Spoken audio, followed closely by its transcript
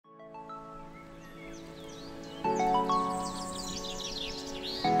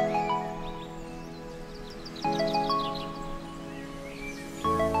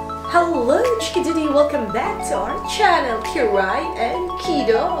Chikidudi, welcome back to our channel, Kiray and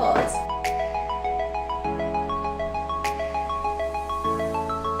Kiddos.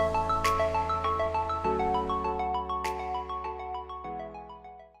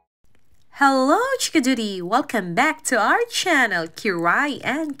 Hello Chikidudi, welcome back to our channel, Kiray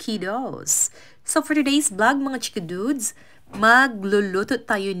and Kiddos. So for today's vlog mga Chikidudes, magluluto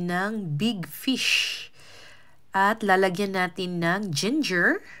tayo ng big fish. At lalagyan natin ng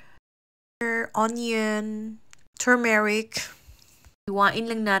ginger, onion, turmeric. Iwain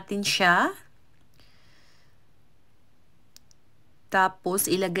lang natin siya. Tapos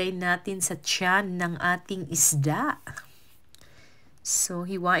ilagay natin sa tiyan ng ating isda. So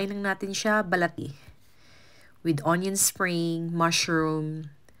hiwain lang natin siya balati. With onion spring, mushroom,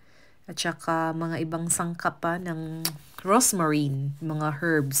 at saka mga ibang sangkap pa ng rosemary, mga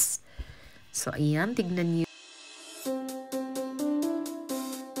herbs. So ayan, tignan niyo.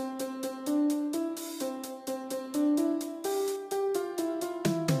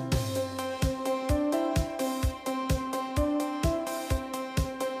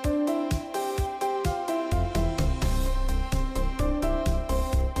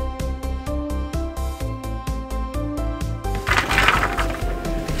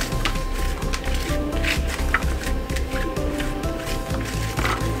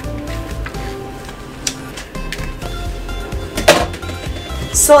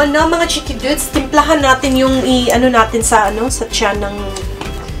 So, mga Chikidudes, timplahan natin yung i-ano natin sa sa tiyan ng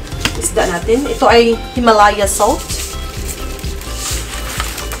isda natin. Ito ay Himalaya salt.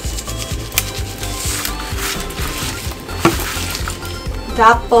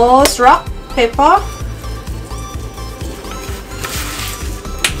 Tapos rock pepper.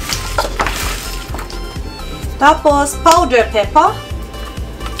 Tapos powder pepper.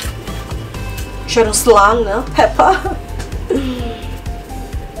 Siyang slang na pepper.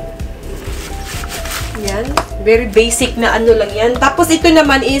 Yan. Very basic na lang yan. Tapos ito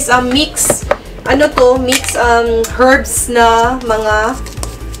naman is mix. Mix herbs na mga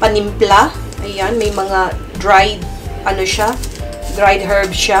panimpla. Ayan, may mga dried dried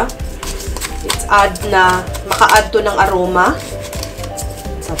herbs siya. It's maka-add to ng aroma.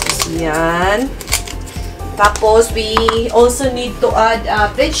 Tapos yan. Tapos we also need to add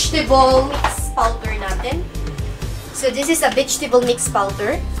vegetable mix powder natin. So this is a vegetable mix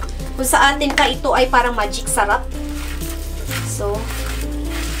powder. Kung sa atin pa ito ay parang magic sarap. So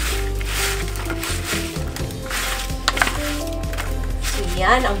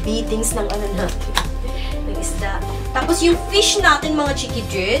yan ang beatings ng natin, ng isda. Tapos yung fish natin mga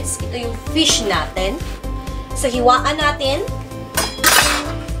Chikidudes, ito yung fish natin. So hiwaan natin.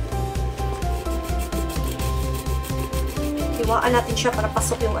 Hiwaan natin siya para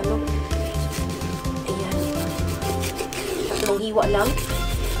pasok yung Ayan. Tatlong hiwa lang.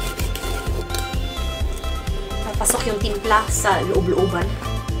 Pasok yung timpla sa loob-looban.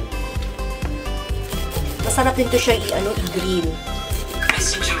 Masarap din to siya i-grill.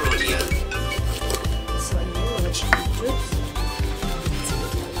 So, ayan, mga Chikidudes.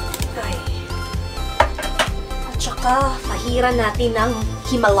 At saka, pahiran natin ng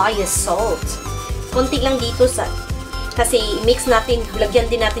Himalaya salt. Konti lang dito kasi mix natin, lagyan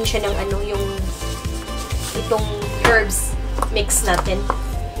din natin siya ng itong herbs mix natin.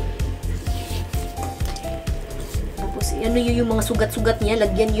 Yung mga sugat-sugat niya,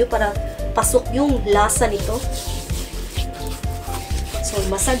 lagyan nyo para pasok yung lasa nito. So,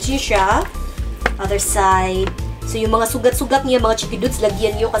 massage nyo siya. Other side. So, yung mga sugat-sugat niya, mga Chikidudes,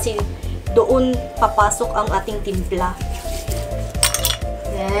 lagyan nyo kasi doon papasok ang ating timpla.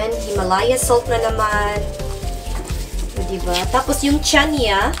 Then, Himalaya salt na naman. So, diba? Tapos, yung tiyan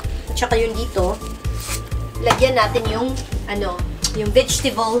niya, at saka yung dito, lagyan natin yung, yung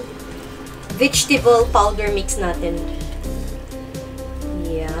vegetable powder mix natin.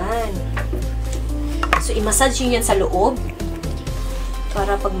 Yan. So, i-massage yun yan sa loob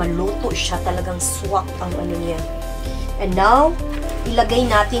para pag maluto siya, talagang swak ang niya. And now,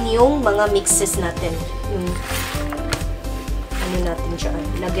 ilagay natin yung mga mixes natin. Yung, natin siya.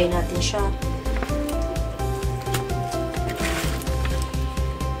 Ilagay natin siya.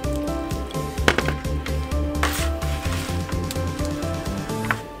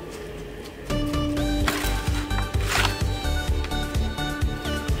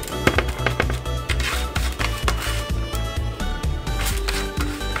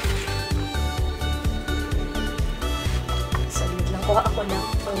 Kuha ako ng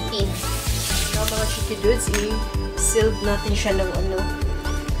pang-tin. Mga Chikidudes, i-sealed natin siya ng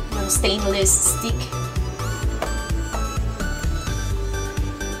ng stainless stick.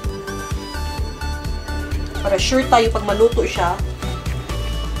 Para sure tayo pag maluto siya,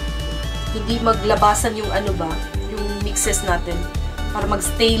 hindi hindi maglabasan yung ano ba, yung mixes natin. Para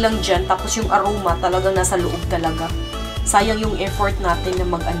magstay lang dyan, tapos yung aroma talagang nasa loob talaga. Sayang yung effort natin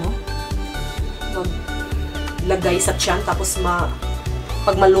na maglagay sa tiyan, tapos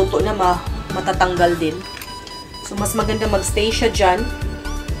pag maluto na, matatanggal din. So, mas maganda magstay siya dyan.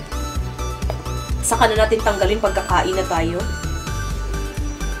 Saka na natin tanggalin pagkakain na tayo.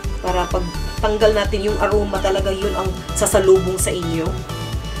 Para pag tanggal natin yung aroma, talaga yun ang sasalubong sa inyo.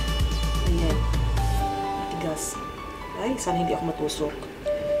 Ayan. Matigas. Ay, sana hindi ako matusok.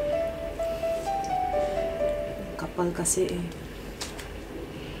 Kapal kasi eh.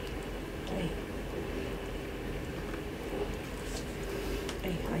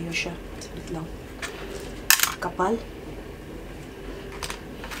 Ay, ayaw siya. Sabit lang. Kapal.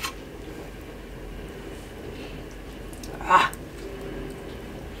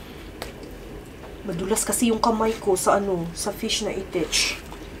 Madulas kasi yung kamay ko sa sa fish na itich.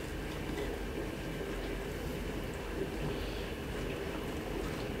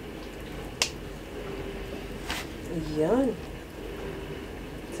 Ayan.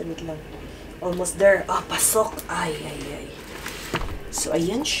 Sabit lang. Almost there. Pasok. Ay. So,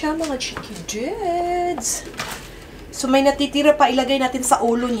 ayan siya mga chikidudes. So, may natitira pa. Ilagay natin sa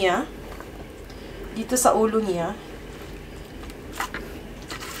ulo niya. Dito sa ulo niya.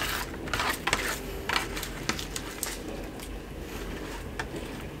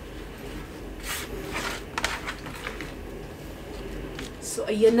 So,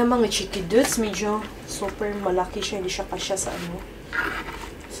 ayan na mga chikidudes. Medyo super malaki siya. Hindi siya kasya sa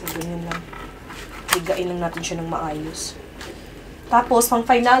So, ganyan lang. Higain lang natin siya ng maayos. Tapos, pang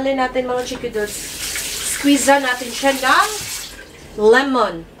finale natin mga chikidudes, squeeze natin siya ng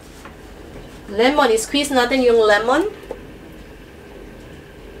lemon. I-squeeze natin yung lemon.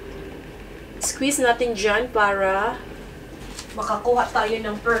 Squeeze natin dyan para makakuha tayo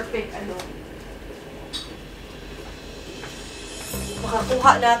ng perfect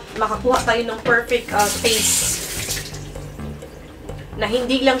makakuha tayo ng perfect taste na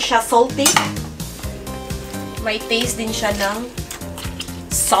hindi lang siya salty, may taste din siya ng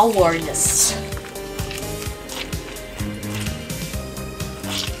sourness.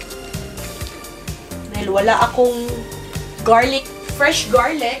 Dahil wala akong fresh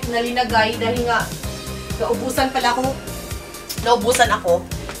garlic na linagay dahil nga naubusan ako.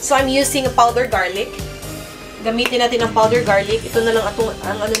 So I'm using a powdered garlic. Gamitin natin ang powder garlic. Ito na lang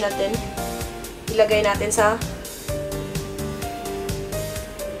ang natin. Ilagay natin sa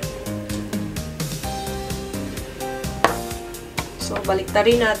So,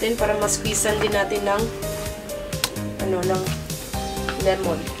 baliktarin natin para ma-squeezean din natin ng ng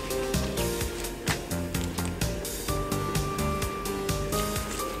lemon.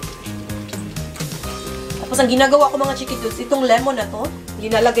 Tapos, ang ginagawa ko mga chikidudes, itong lemon na to,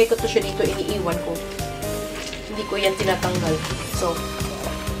 linalagay ko to siya dito, iniiwan ko. Hindi ko yan tinatanggal. So,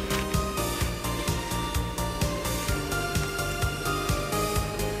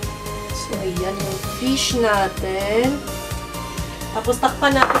 ayan yung fish natin. Tapos,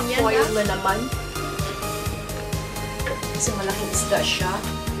 takpan natin yan. Foil na naman. Kasi malaking isda siya.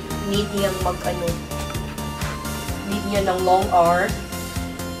 Need niyang need niya ng long hour.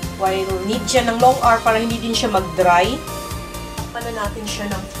 While need siya ng long hour para hindi din siya mag-dry. Takpan na natin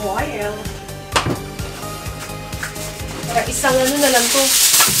siya ng foil. Para isang na lang to.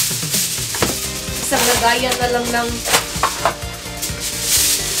 Isang lagayan na lang ng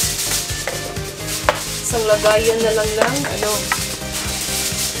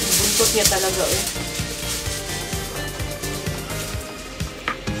buntot niya talaga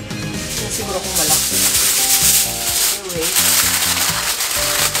Yan siguro kung malaki. Anyway.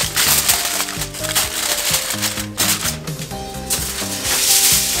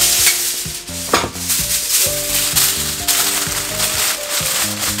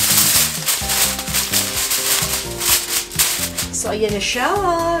 So, ayan na siya.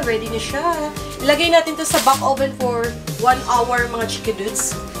 Ready na siya. Ilagay natin to sa back oven for 1 hour, mga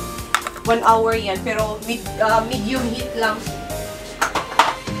chikidudes. 1 hour yan. Pero, medium heat lang.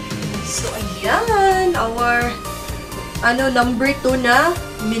 So, ayan. Our, number 2 na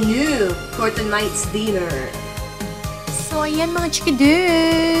menu for tonight's dinner. So, ayan mga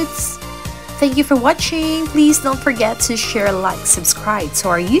chikidudes. Thank you for watching. Please don't forget to share, like, subscribe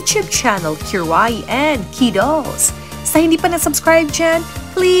to our YouTube channel, Kiray and Kiddos. Sa hindi pa na-subscribe dyan,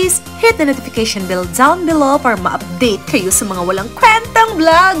 please hit the notification bell down below para ma-update kayo sa mga walang kwentang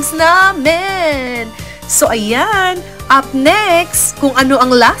vlogs namin. So, ayan. Up next, kung ano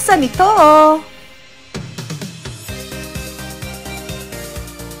ang lasa nito.